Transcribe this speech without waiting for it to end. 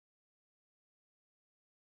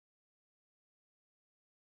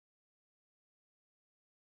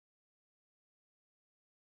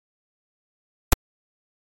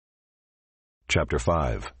Chapter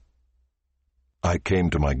 5. I came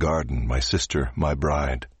to my garden, my sister, my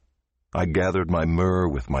bride. I gathered my myrrh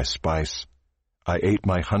with my spice. I ate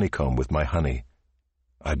my honeycomb with my honey.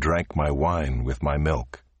 I drank my wine with my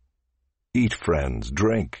milk. Eat, friends,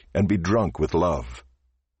 drink, and be drunk with love.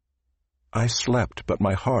 I slept, but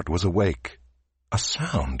my heart was awake. A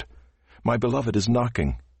sound! My beloved is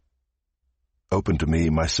knocking. Open to me,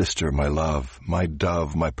 my sister, my love, my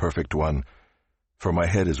dove, my perfect one, for my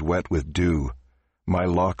head is wet with dew, my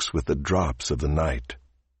locks with the drops of the night.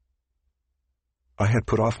 I had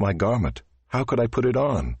put off my garment. How could I put it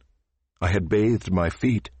on? I had bathed my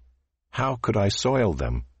feet. How could I soil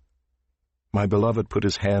them? My beloved put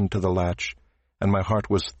his hand to the latch, and my heart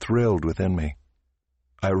was thrilled within me.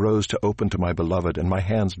 I rose to open to my beloved, and my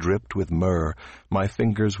hands dripped with myrrh, my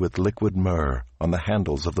fingers with liquid myrrh on the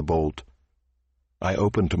handles of the bolt. I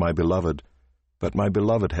opened to my beloved, but my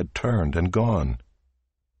beloved had turned and gone.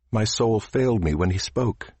 My soul failed me when he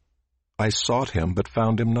spoke. I sought him, but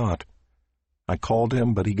found him not. I called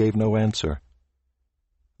him, but he gave no answer.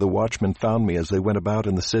 The watchmen found me as they went about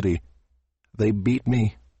in the city. They beat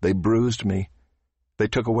me, they bruised me. They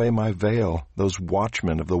took away my veil, those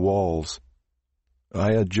watchmen of the walls.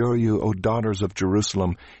 I adjure you, O daughters of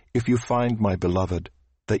Jerusalem, if you find my beloved,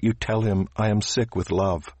 that you tell him, I am sick with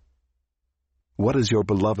love. What is your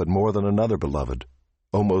beloved more than another beloved,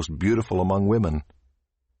 O most beautiful among women?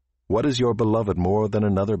 What is your beloved more than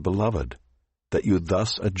another beloved, that you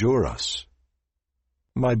thus adjure us?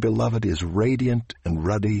 My beloved is radiant and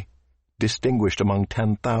ruddy, distinguished among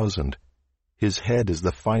 10,000. His head is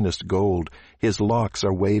the finest gold, his locks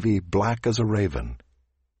are wavy, black as a raven.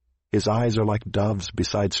 His eyes are like doves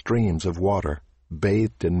beside streams of water,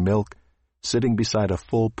 bathed in milk, sitting beside a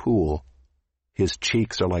full pool. His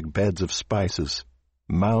cheeks are like beds of spices,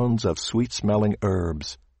 mounds of sweet-smelling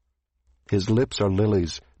herbs. His lips are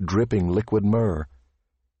lilies, dripping liquid myrrh.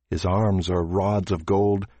 His arms are rods of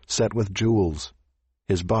gold set with jewels.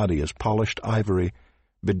 His body is polished ivory,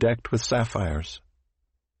 bedecked with sapphires.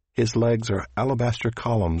 His legs are alabaster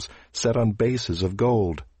columns set on bases of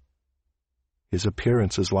gold. His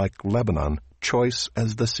appearance is like Lebanon, choice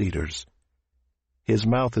as the cedars. His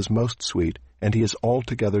mouth is most sweet, and he is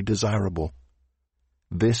altogether desirable.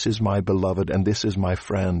 This is my beloved, and this is my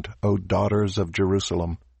friend, O daughters of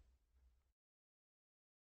Jerusalem.